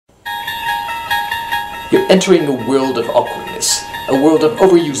You're entering a world of awkwardness, a world of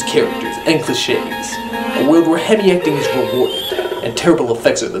overused characters and cliches, a world where heavy acting is rewarded and terrible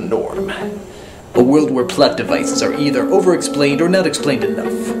effects are the norm. A world where plot devices are either over-explained or not explained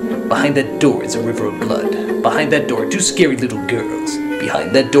enough. Behind that door is a river of blood. Behind that door, two scary little girls.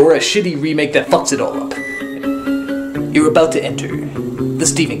 Behind that door, a shitty remake that fucks it all up. You're about to enter the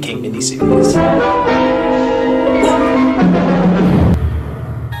Stephen King miniseries.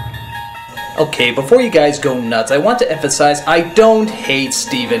 Okay, before you guys go nuts, I want to emphasize I don't hate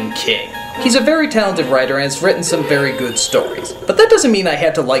Stephen King. He's a very talented writer and has written some very good stories. But that doesn't mean I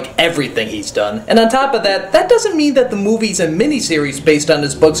have to like everything he's done. And on top of that, that doesn't mean that the movies and miniseries based on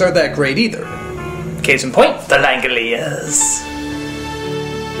his books are that great either. Case in point, the Langoliers.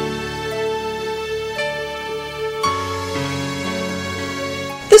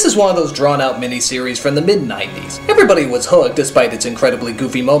 This is one of those drawn-out miniseries from the mid-90s. Everybody was hooked despite its incredibly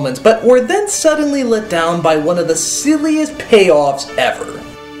goofy moments, but were then suddenly let down by one of the silliest payoffs ever.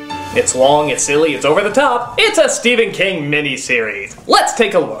 It's long, it's silly, it's over the top. It's a Stephen King miniseries. Let's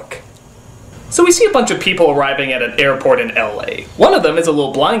take a look. So we see a bunch of people arriving at an airport in LA. One of them is a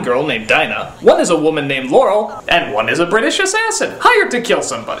little blind girl named Dinah, one is a woman named Laurel, and one is a British assassin, hired to kill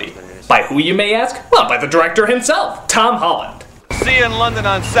somebody. By who, you may ask? Well, by the director himself, Tom Holland. See you in London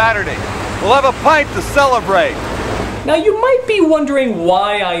on Saturday. We'll have a pint to celebrate. Now you might be wondering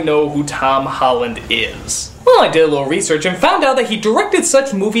why I know who Tom Holland is. Well, I did a little research and found out that he directed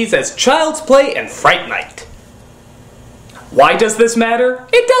such movies as Child's Play and Fright Night. Why does this matter?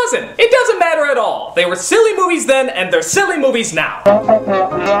 It doesn't! It doesn't matter at all! They were silly movies then, and they're silly movies now.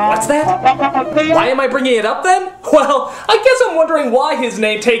 What's that? Why am I bringing it up then? Well, I guess I'm wondering why his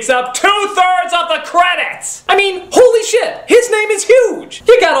name takes up 2/3 of the credits! I mean, holy shit, his name is huge!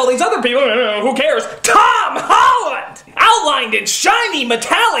 You got all these other people, who cares? Tom Holland! Outlined in shiny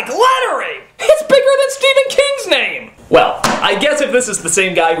metallic lettering! It's bigger than Stephen King's name! Well, I guess if this is the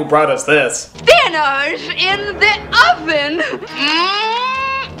same guy who brought us this. Dinner's in the oven!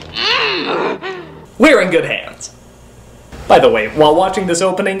 We're in good hands. By the way, while watching this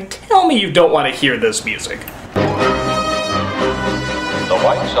opening, tell me you don't want to hear this music. The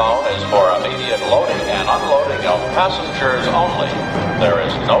white zone is for immediate loading and unloading of passengers only. There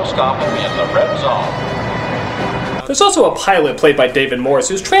is no stopping in the red zone. There's also a pilot played by David Morris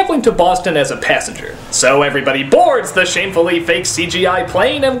who's traveling to Boston as a passenger. So everybody boards the shamefully fake CGI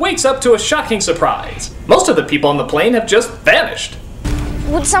plane and wakes up to a shocking surprise. Most of the people on the plane have just vanished.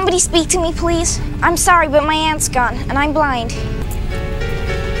 Would somebody speak to me, please? I'm sorry, but my aunt's gone, and I'm blind.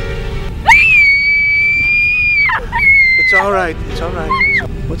 It's all right. It's all right.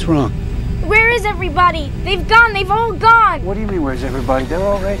 What's wrong? Where is everybody? They've gone. They've all gone. What do you mean, where's everybody? They're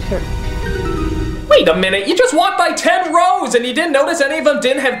all right here. Wait a minute, you just walked by 10 rows and you didn't notice any of them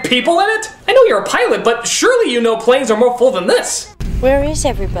didn't have people in it? I know you're a pilot, but surely you know planes are more full than this. Where is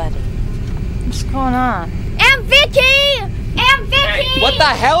everybody? What's going on? Aunt Vicky! Aunt Vicky! Hey, what the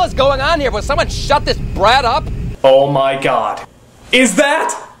hell is going on here? Will someone shut this brat up? Oh my god. Is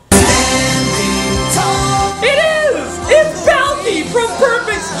that? It is! It's Balky from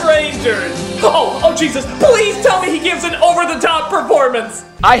Perfect Strangers! Oh Jesus, please tell me he gives an over-the-top performance!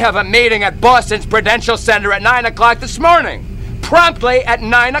 I have a meeting at Boston's Prudential Center at 9 o'clock this morning. Promptly at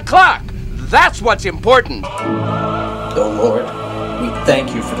 9 o'clock. That's what's important. Oh Lord, we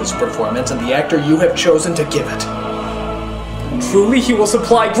thank you for this performance and the actor you have chosen to give it. Truly he will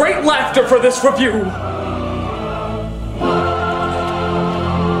supply great laughter for this review.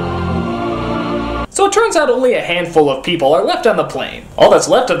 So it turns out only a handful of people are left on the plane. All that's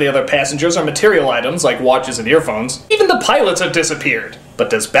left of the other passengers are material items like watches and earphones. Even the pilots have disappeared. But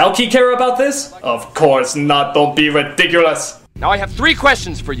does Balky care about this? Of course not, don't be ridiculous. Now I have 3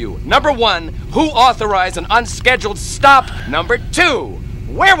 questions for you. Number 1, who authorized an unscheduled stop? Number 2,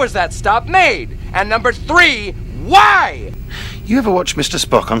 where was that stop made? And number 3, why? You ever watch Mr.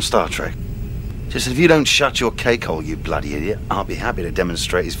 Spock on Star Trek? Just if you don't shut your cake hole, you bloody idiot, I'll be happy to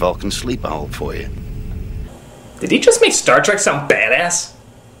demonstrate his Vulcan sleeper hole for you. Did he just make Star Trek sound badass?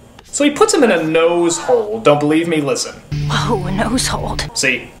 So he puts him in a nose hole. Don't believe me? Listen. Whoa, a nose hold.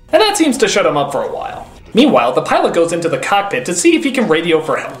 See? And that seems to shut him up for a while. Meanwhile, the pilot goes into the cockpit to see if he can radio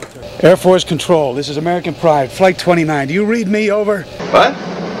for help. Air Force Control, this is American Pride, Flight 29. Do you read me? Over? What?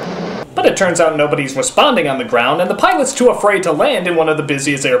 But it turns out nobody's responding on the ground, and the pilot's too afraid to land in one of the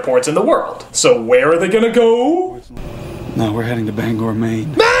busiest airports in the world. So where are they gonna go? No, we're heading to Bangor,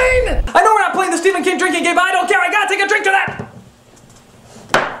 Maine. Maine! I know we're not playing the Stephen King drinking game, but I don't care. I gotta take a drink to that!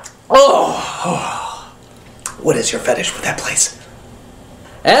 Oh. What is your fetish with that place?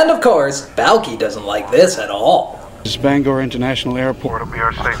 And of course, Balky doesn't like this at all. This is Bangor International Airport. It'll be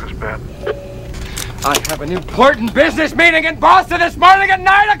our safest bet. I have an important business meeting in Boston this morning at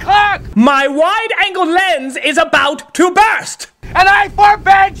 9 o'clock! My wide-angle lens is about to burst! And I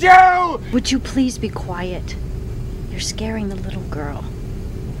forbid you! Would you please be quiet? You're scaring the little girl.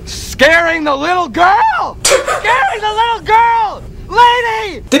 Scaring the little girl! Scaring the little girl!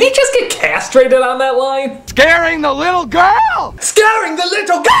 Lady! Did he just get castrated on that line? Scaring the little girl! Scaring the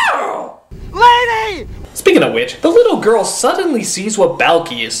little girl! Lady! Speaking of which, the little girl suddenly sees what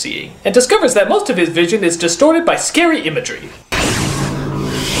Balky is seeing, and discovers that most of his vision is distorted by scary imagery. No,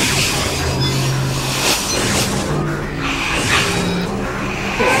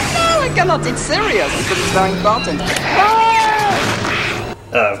 I cannot, it's serious, because it's very important.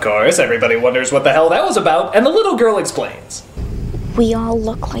 Of course, everybody wonders what the hell that was about, and the little girl explains. We all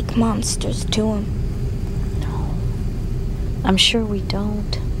look like monsters to him. No. I'm sure we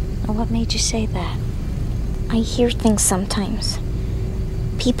don't. Now, what made you say that? I hear things sometimes.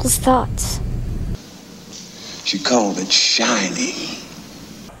 People's thoughts. She called it shiny.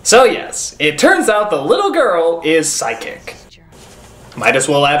 So yes, it turns out the little girl is psychic. Might as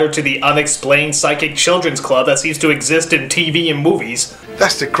well add her to the unexplained psychic children's club that seems to exist in TV and movies.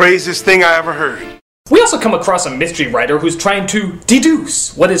 That's the craziest thing I ever heard. We also come across a mystery writer who's trying to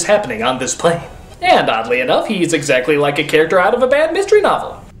deduce what is happening on this plane. And oddly enough, he's exactly like a character out of a bad mystery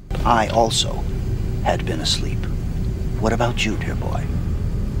novel. I also had been asleep. What about you, dear boy?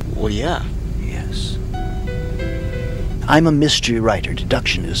 Well, yeah. Yes. I'm a mystery writer.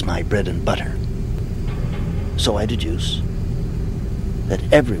 Deduction is my bread and butter. So I deduce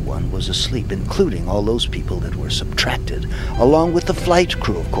that everyone was asleep, including all those people that were subtracted, along with the flight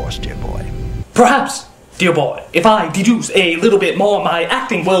crew, of course, dear boy. Perhaps, dear boy, if I deduce a little bit more, my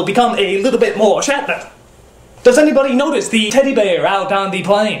acting will become a little bit more Shatner. Does anybody notice the teddy bear out on the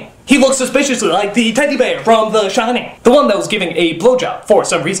plane? He looks suspiciously like the teddy bear from The Shining. The one that was giving a blowjob for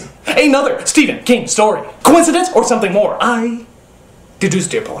some reason. Another Stephen King story. Coincidence or something more? I deduce,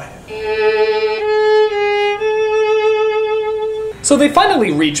 dear boy. So they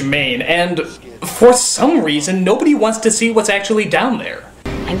finally reach Maine, and for some reason, nobody wants to see what's actually down there.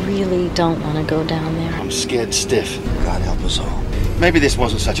 I really don't want to go down there. I'm scared stiff. God help us all. Maybe this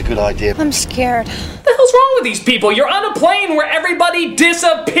wasn't such a good idea. I'm scared. What the hell's wrong with these people? You're on a plane where everybody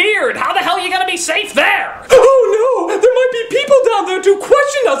disappeared. How the hell are you gonna be safe there? Oh no, there might be people down there to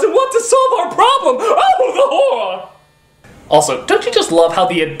question us and want to solve our problem. Oh, the horror. Also, don't you just love how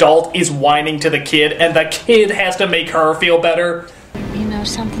the adult is whining to the kid and the kid has to make her feel better? You know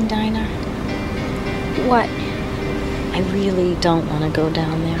something, Dinah? What? I really don't want to go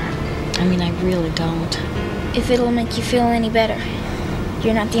down there. I mean, I really don't. If it'll make you feel any better.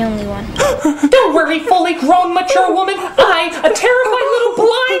 You're not the only one. Don't worry, fully grown, mature woman. I, a terrified little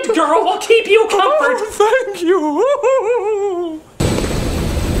blind girl, will keep you comfort. Oh, thank you.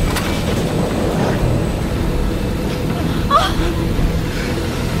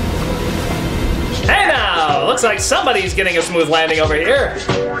 Hey now, looks like somebody's getting a smooth landing over here.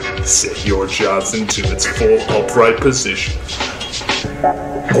 Set your jaws into its full upright position.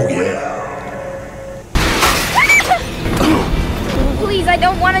 Oh yeah. Please, I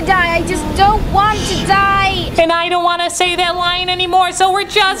don't want to die. I just don't want to die. And I don't want to say that line anymore, so we're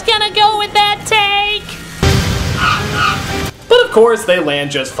just gonna go with that take. But of course, they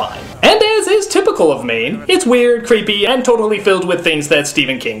land just fine. And as is typical of Maine, it's weird, creepy, and totally filled with things that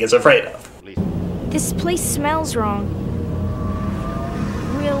Stephen King is afraid of. This place smells wrong.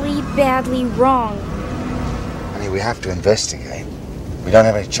 Really badly wrong. Honey, we have to investigate. We don't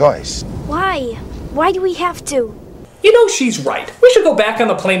have any choice. Why? Why do we have to? You know she's right. We should go back on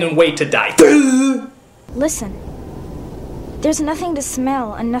the plane and wait to die. Listen. There's nothing to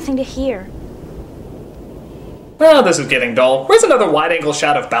smell and nothing to hear. Well, this is getting dull. Where's another wide-angle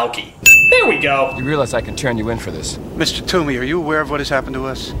shot of Balky? There we go. You realize I can turn you in for this. Mr. Toomey, are you aware of what has happened to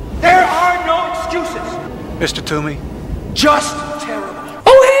us? There are no excuses. Mr. Toomey? Just terrible.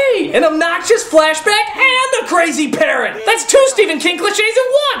 Oh, hey! An obnoxious flashback and a crazy parrot! That's 2 Stephen King cliches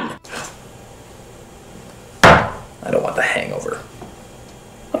in one! I don't want the hangover.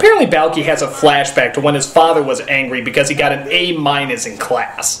 Apparently Balky has a flashback to when his father was angry because he got an A- in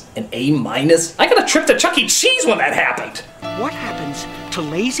class. An A-? I got a trip to Chuck E. Cheese when that happened. What happens to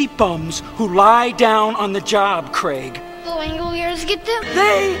lazy bums who lie down on the job, Craig? The Langoliers get them?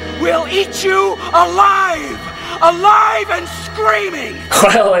 They will eat you alive! Alive and screaming!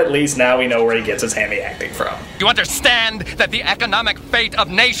 Well, at least now we know where he gets his hammy acting from. You understand that the economic fate of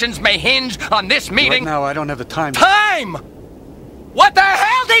nations may hinge on this meeting? Right now, I don't have the time. Time! What the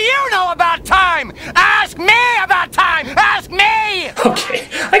hell do you know about time? Ask me about time! Ask me! Okay,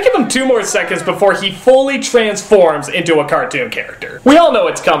 I give him 2 more seconds before he fully transforms into a cartoon character. We all know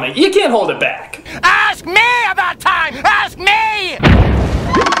it's coming. You can't hold it back. Ask me about time! Ask me!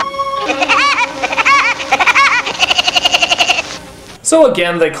 So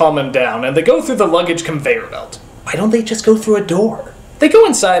again, they calm him down, and they go through the luggage conveyor belt. Why don't they just go through a door? They go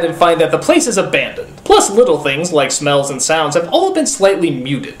inside and find that the place is abandoned. Plus little things like smells and sounds have all been slightly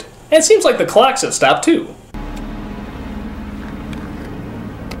muted. And it seems like the clocks have stopped too.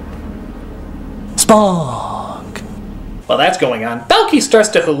 Spock! While that's going on, Balky starts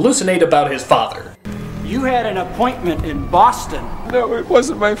to hallucinate about his father. You had an appointment in Boston. No, it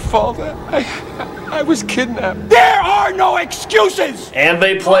wasn't my fault. I was kidnapped. There are no excuses! And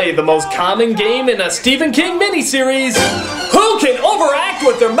they play the most common game in a Stephen King miniseries. Who can overact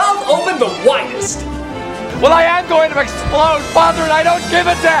with their mouth open the widest? Well, I am going to explode, Father, and I don't give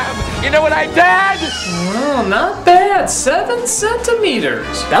a damn. You know what I did? Well, not bad. 7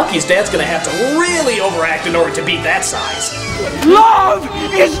 centimeters. Balky's dad's gonna have to really overact in order to beat that size. Love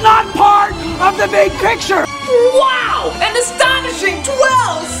is not part of the big picture! Wow! An astonishing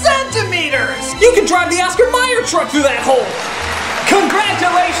 12 centimeters! You can drive the Oscar Mayer truck through that hole!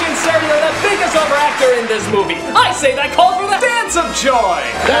 Congratulations, sir! You're the biggest overactor in this movie! I say that calls for the dance of joy!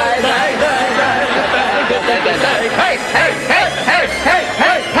 Hey, hey, hey, hey, hey, hey, hey, hey, hey,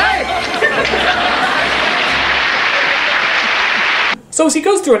 hey, hey! So as he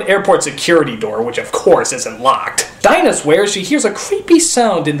goes through an airport security door, which of course isn't locked, Dinah swears she hears a creepy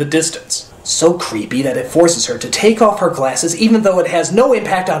sound in the distance. So creepy that it forces her to take off her glasses even though it has no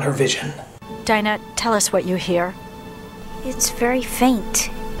impact on her vision. Dinah, tell us what you hear. It's very faint.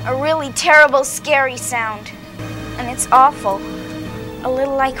 A really terrible, scary sound. And it's awful. A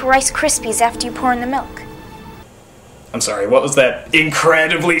little like Rice Krispies after you pour in the milk. I'm sorry, what was that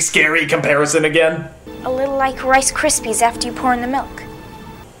incredibly scary comparison again? A little like Rice Krispies after you pour in the milk.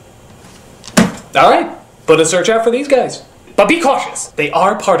 Alright, put a search out for these guys. But be cautious, they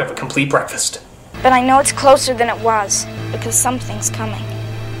are part of a complete breakfast. But I know it's closer than it was, because something's coming.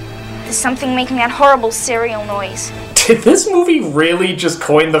 There's something making that horrible cereal noise. Did this movie really just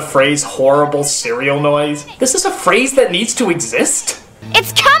coin the phrase horrible cereal noise? This is a phrase that needs to exist?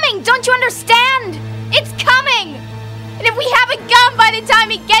 It's coming! Don't you understand? It's coming! And if we haven't gone by the time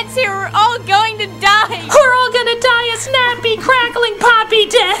he gets here, we're all going to die! We're all gonna die a snappy, crackling, poppy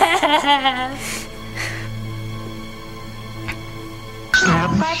death!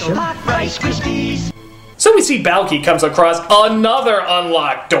 So we see Balky comes across another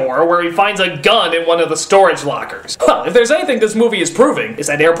unlocked door where he finds a gun in one of the storage lockers. Well, if there's anything this movie is proving, is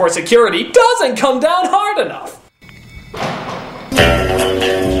that airport security doesn't come down hard enough.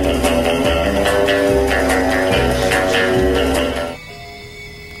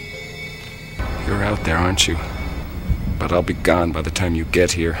 You're out there, aren't you? But I'll be gone by the time you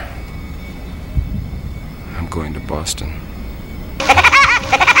get here. I'm going to Boston.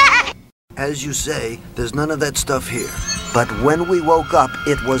 As you say, there's none of that stuff here. But when we woke up,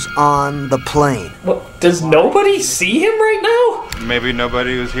 it was on the plane. What, does nobody see him right now? Maybe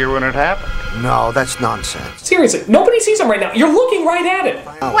nobody was here when it happened. No, that's nonsense. Seriously, nobody sees him right now. You're looking right at him.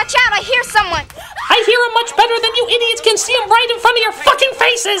 Watch out, I hear someone! I hear him much better than you idiots can see him right in front of your fucking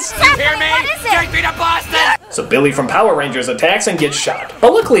faces! You hear me? What is it? Take me to Boston! So Billy from Power Rangers attacks and gets shot.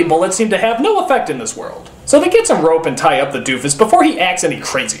 But luckily, bullets seem to have no effect in this world. So they get some rope and tie up the doofus before he acts any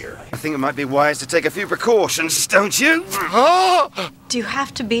crazier. I think it might be wise to take a few precautions, don't you? Do you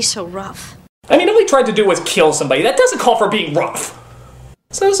have to be so rough? I mean, all he tried to do was kill somebody. That doesn't call for being rough.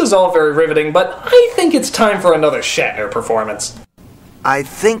 So this is all very riveting, but I think it's time for another Shatner performance. I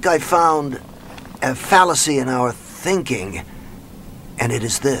think I found a fallacy in our thinking, and it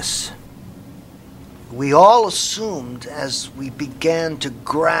is this. We all assumed as we began to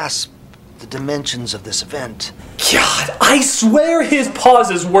grasp the dimensions of this event. God, I swear his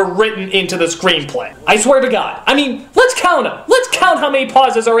pauses were written into the screenplay. I swear to God. I mean, let's count them. Let's count how many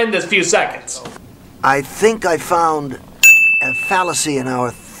pauses are in this few seconds. I think I found a fallacy in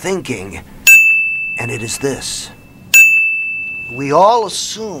our thinking, and it is this. We all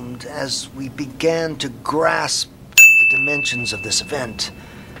assumed as we began to grasp the dimensions of this event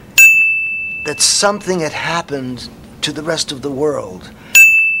that something had happened to the rest of the world.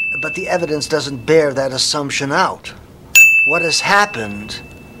 But the evidence doesn't bear that assumption out. What has happened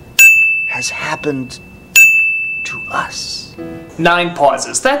to us. 9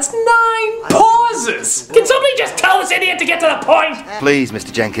 pauses. That's 9 pauses! Can somebody just tell this idiot to get to the point? Please,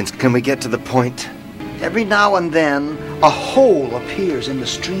 Mr. Jenkins, can we get to the point? Every now and then, a hole appears in the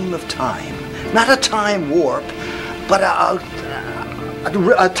stream of time. Not a time warp, but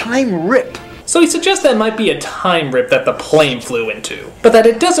a time rip. so he suggests that might be a time rip that the plane flew into, but that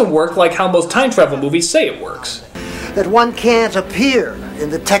it doesn't work like how most time travel movies say it works. That one can't appear in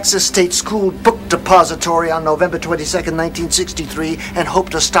the Texas State School Book Depository on November 22nd, 1963 and hope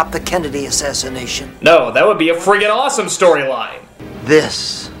to stop the Kennedy assassination. No, that would be a friggin' awesome storyline.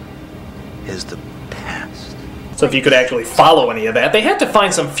 This is the past. So if you could actually follow any of that, they have to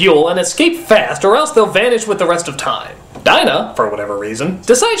find some fuel and escape fast, or else they'll vanish with the rest of time. Dinah, for whatever reason,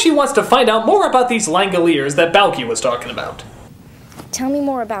 decides she wants to find out more about these Langoliers that Balky was talking about. Tell me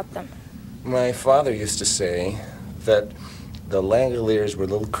more about them. My father used to say that the Langoliers were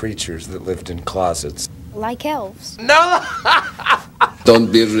little creatures that lived in closets. Like elves. No!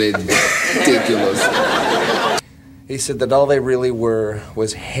 Don't be ridiculous. He said that all they really were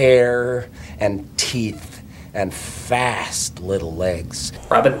was hair and teeth and fast little legs.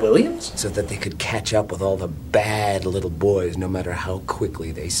 Robin Williams? So that they could catch up with all the bad little boys no matter how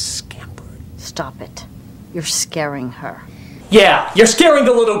quickly they scampered. Stop it. You're scaring her. Yeah, you're scaring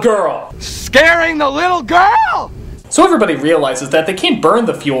the little girl! Scaring the little girl! So everybody realizes that they can't burn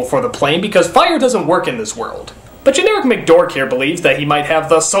the fuel for the plane because fire doesn't work in this world. But Generic McDork here believes that he might have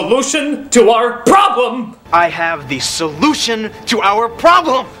the solution to our problem! I have the solution to our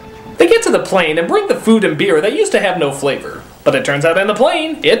problem! They get to the plane and bring the food and beer that used to have no flavor. But it turns out in the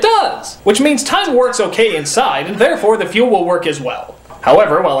plane, it does! Which means time works okay inside, and therefore the fuel will work as well.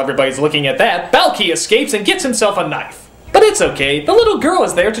 However, while everybody's looking at that, Balky escapes and gets himself a knife. But it's okay, the little girl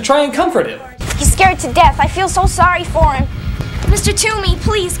is there to try and comfort him. He's scared to death. I feel so sorry for him. Mr. Toomey,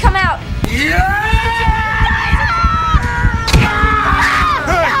 please come out.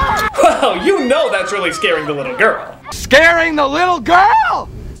 Well, you know that's really scaring the little girl. Scaring the little girl!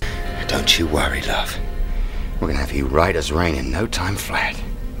 Don't you worry, love. We're gonna have you right as rain in no time flat.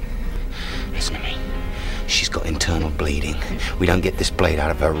 Listen to me. She's got internal bleeding. We don't get this blade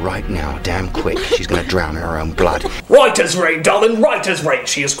out of her right now, damn quick, she's gonna drown in her own blood. Right as rain, darling, right as rain.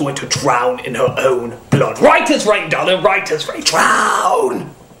 She is going to drown in her own blood. Right as rain, darling, right as rain.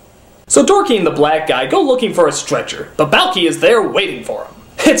 Drown! So Dorky and the black guy go looking for a stretcher, but Balky is there waiting for him.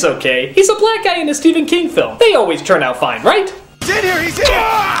 It's okay, he's a black guy in a Stephen King film. They always turn out fine, right? He's in here, he's in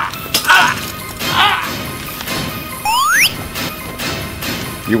here!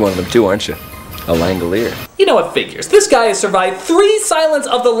 You're one of them too, aren't you? A Langolier. You know it figures. This guy has survived 3 Silence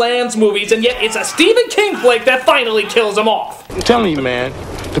of the Lambs movies, and yet it's a Stephen King flick that finally kills him off. I'm telling you, man,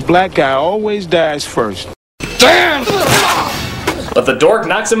 the black guy always dies first. Damn! But the dork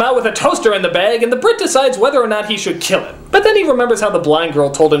knocks him out with a toaster in the bag, and the Brit decides whether or not he should kill him. But then he remembers how the blind girl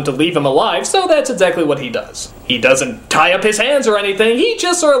told him to leave him alive, so that's exactly what he does. He doesn't tie up his hands or anything, he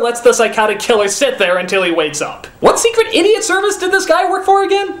just sort of lets the psychotic killer sit there until he wakes up. What secret idiot service did this guy work for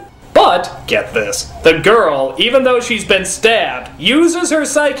again? But, get this, the girl, even though she's been stabbed, uses her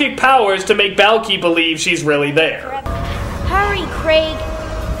psychic powers to make Balky believe she's really there. Hurry, Craig.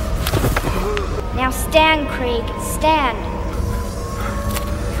 Now stand, Craig. Stand.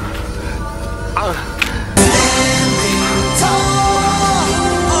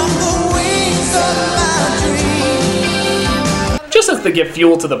 Just as they get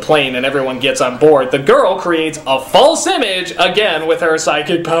fuel to the plane and everyone gets on board, the girl creates a false image, again with her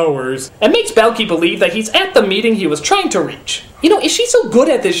psychic powers, and makes Balky believe that he's at the meeting he was trying to reach. You know, is she so good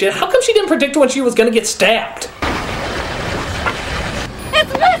at this shit? How come she didn't predict when she was gonna get stabbed?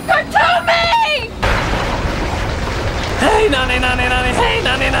 It's Mr. Toomey! Hey, nanny, nanny, nanny, hey,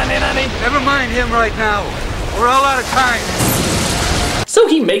 nanny, nanny, nanny. Never mind him right now. We're all out of time. So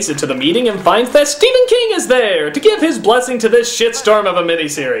he makes it to the meeting and finds that Stephen King is there to give his blessing to this shitstorm of a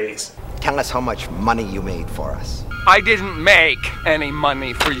miniseries. Tell us how much money you made for us. I didn't make any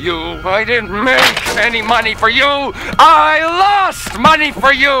money for you. I didn't make any money for you. I lost money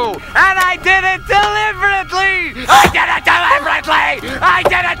for you. And I did it deliberately. I did it deliberately. I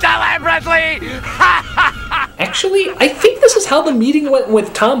did it deliberately. Actually, I think this is how the meeting went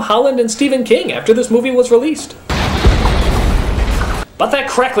with Tom Holland and Stephen King after this movie was released. But that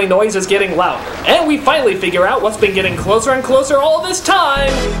crackling noise is getting louder, and we finally figure out what's been getting closer and closer all this time.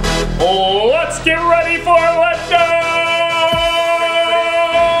 Oh, let's get ready for a letdown!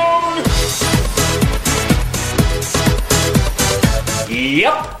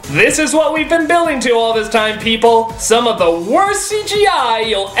 Yep, this is what we've been building to all this time, people. Some of the worst CGI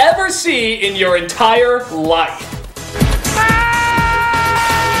you'll ever see in your entire life.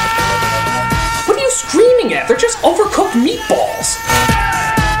 What are you screaming at? They're just overcooked meatballs.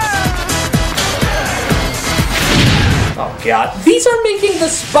 Oh god, these are making the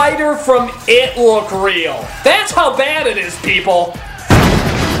spider from It look real. That's how bad it is, people.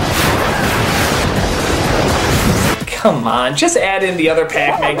 come on, just add in the other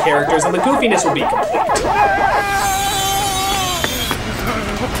Pac-Man characters and the goofiness will be complete.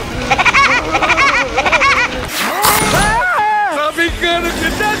 I'll be good if you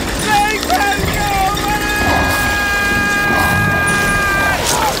just take that.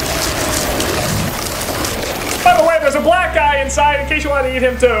 By the way, there's a black guy inside in case you want to eat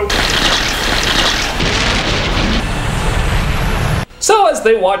him too. So as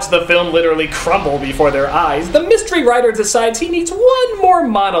they watch the film literally crumble before their eyes, the mystery writer decides he needs one more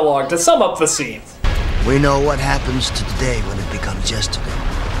monologue to sum up the scene. We know what happens to today when it becomes yesterday.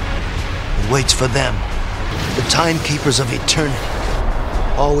 It waits for them, the timekeepers of eternity,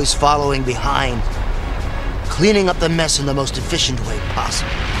 always following behind, cleaning up the mess in the most efficient way possible.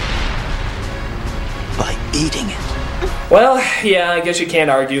 By eating it. Well, yeah, I guess you can't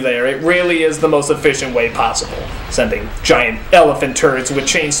argue there. It really is the most efficient way possible. Sending giant elephant turds with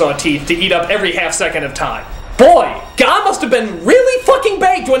chainsaw teeth to eat up every half second of time. Boy, God must have been really fucking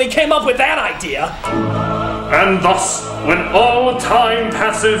baked when he came up with that idea. And thus, when all time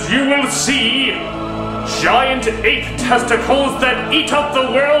passes, you will see giant ape testicles that eat up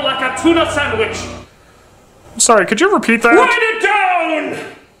the world like a tuna sandwich. Sorry, could you repeat that? Write it down!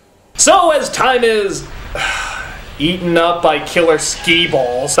 So as time is eaten up by killer ski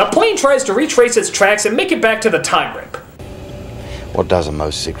balls, the plane tries to retrace its tracks and make it back to the time rip. What does a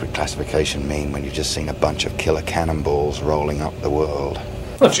most secret classification mean when you've just seen a bunch of killer cannonballs rolling up the world?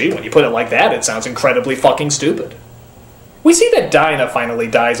 Well, gee, when you put it like that, it sounds incredibly fucking stupid. We see that Dinah finally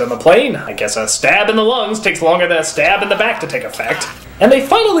dies on the plane. I guess a stab in the lungs takes longer than a stab in the back to take effect. And they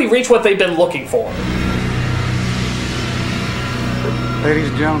finally reach what they've been looking for. Ladies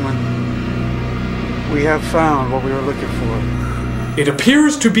and gentlemen, we have found what we were looking for. It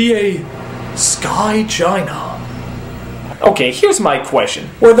appears to be a Sky-Gina. Okay, here's my question.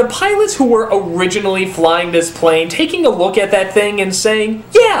 Were the pilots who were originally flying this plane taking a look at that thing and saying,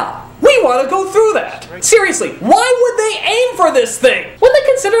 yeah, we want to go through that? Seriously, why would they aim for this thing? Wouldn't they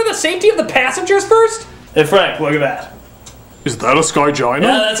consider the safety of the passengers first? Hey Frank, look at that. Is that a Sky-Gina?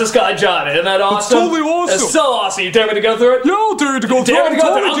 Yeah, that's a Sky-Gina. Isn't that awesome? It's totally awesome. It's so awesome. You dare me to go through it? Yeah, I'll dare you to go through it. I'm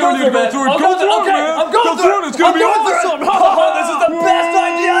going through it, man. Go through it, man. I'm going through it. It's going to be awesome. Oh, this is the best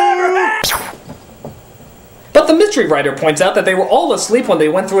idea I ever had. But the mystery writer points out that they were all asleep when they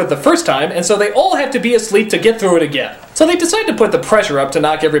went through it the first time, and so they all have to be asleep to get through it again. So they decide to put the pressure up to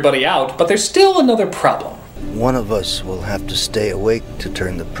knock everybody out, but there's still another problem. One of us will have to stay awake to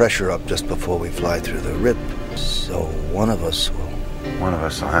turn the pressure up just before we fly through the rip. So one of us will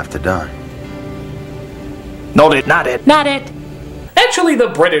have to die. Not it. Actually, the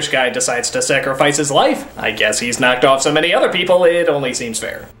British guy decides to sacrifice his life. I guess he's knocked off so many other people, it only seems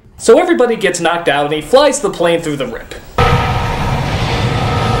fair. So everybody gets knocked out and he flies the plane through the rip. I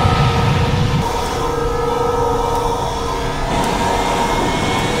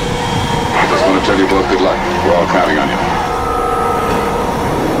just want to tell you both good luck. We're all counting on you.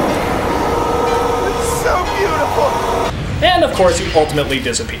 It's so beautiful. And of course he ultimately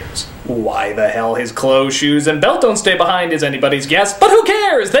disappears. Why the hell his clothes, shoes, and belt don't stay behind is anybody's guess, but who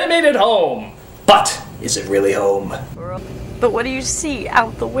cares? They made it home. But is it really home? But what do you see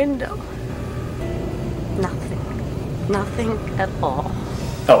out the window? Nothing. Nothing at all.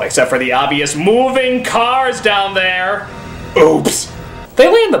 Oh, except for the obvious moving cars down there. Oops. They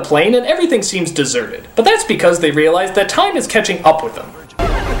land the plane and everything seems deserted, but that's because they realize that time is catching up with them.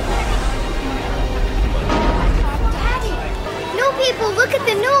 Daddy, new people, look at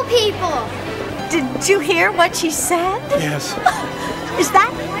the new people. Did you hear what she said? Yes. Is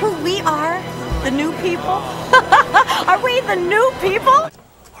that who we are? The new people? Are we the new people?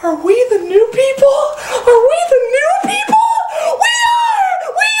 Are we the new people? Are we the new people? We are!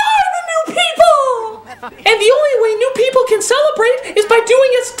 We are the new people! And the only way new people can celebrate is by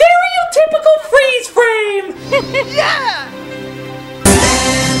doing a stereotypical freeze frame! Yeah!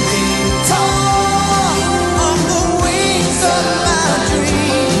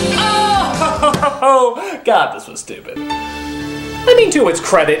 Oh, God, this was stupid. I mean, to its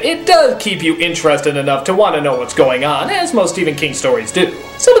credit, it does keep you interested enough to want to know what's going on, as most Stephen King stories do.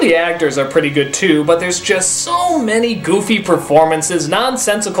 Some of the actors are pretty good too, but there's just so many goofy performances,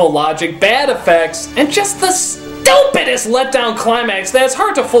 nonsensical logic, bad effects, and just the stupidest letdown climax that it's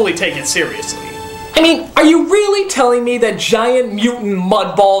hard to fully take it seriously. I mean, are you really telling me that giant mutant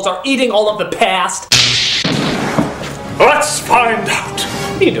mudballs are eating all of the past? Let's find out.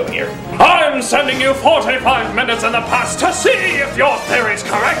 What are you doing here? I'm sending you 45 minutes in the past to see if your theory's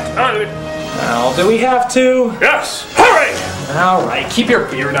correct. Well, do we have to? Yes, hurry! Alright, keep your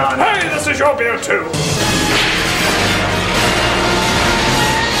beard on. Hey, this is your beard too.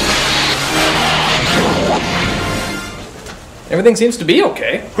 Everything seems to be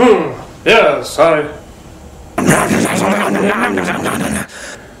okay. Yes,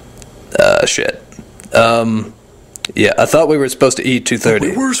 Shit. Yeah, I thought we were supposed to eat 2:30.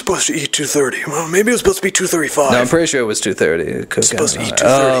 We were supposed to eat 2:30. Well, maybe it was supposed to be 2:35. No, I'm pretty sure it was 2:30. It's supposed to eat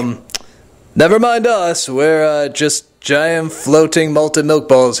 2:30. Never mind us. We're just giant floating malted milk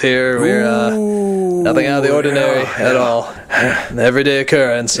balls here. We're nothing out of the ordinary at all. An everyday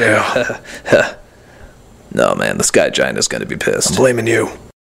occurrence. No, man, the Sky Giant is going to be pissed. I'm blaming you.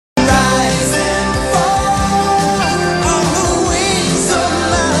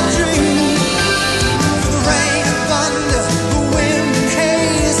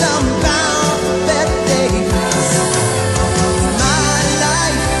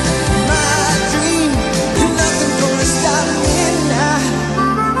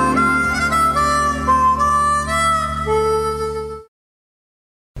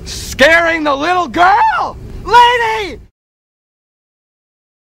 Scaring the little girl! Lady!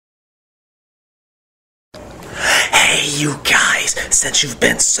 Hey, you guys, since you've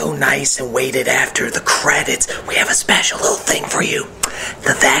been so nice and waited after the credits, we have a special little thing for you.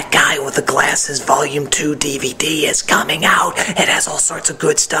 That Guy with the Glasses Volume 2 DVD is coming out. It has all sorts of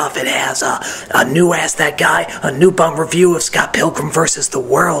good stuff. It has a new Ask That Guy, a new bum review of Scott Pilgrim vs. the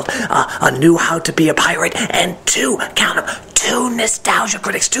World, a new How to Be a Pirate, and two nostalgia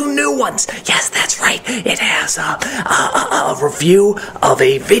critics, 2 new ones. Yes, that's right. It has a review of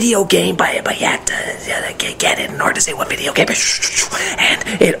a video game, but you have to get it in order to say what video game.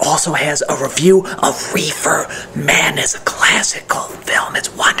 And it also has a review of Reefer Madness, a classical film. It's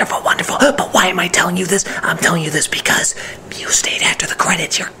wonderful, wonderful. But why am I telling you this? I'm telling you this because you stayed after the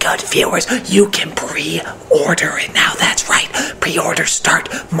credits. You're good viewers. You can pre-order it now. That's right. Pre-orders start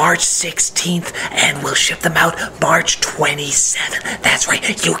March 16th and we'll ship them out March 27th. That's right.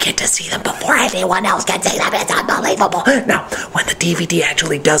 You get to see them before anyone else can see them. It's unbelievable. Now, when the DVD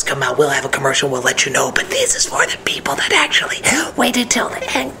actually does come out, we'll have a commercial. We'll let you know. But this is for the people that actually waited till the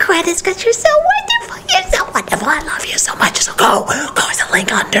end credits because you're so wonderful. You're so wonderful. I love you so much. So go. There's a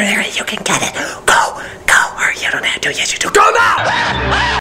link under there and you can get it. Go. Or you don't have to. Yes, you do. Go now!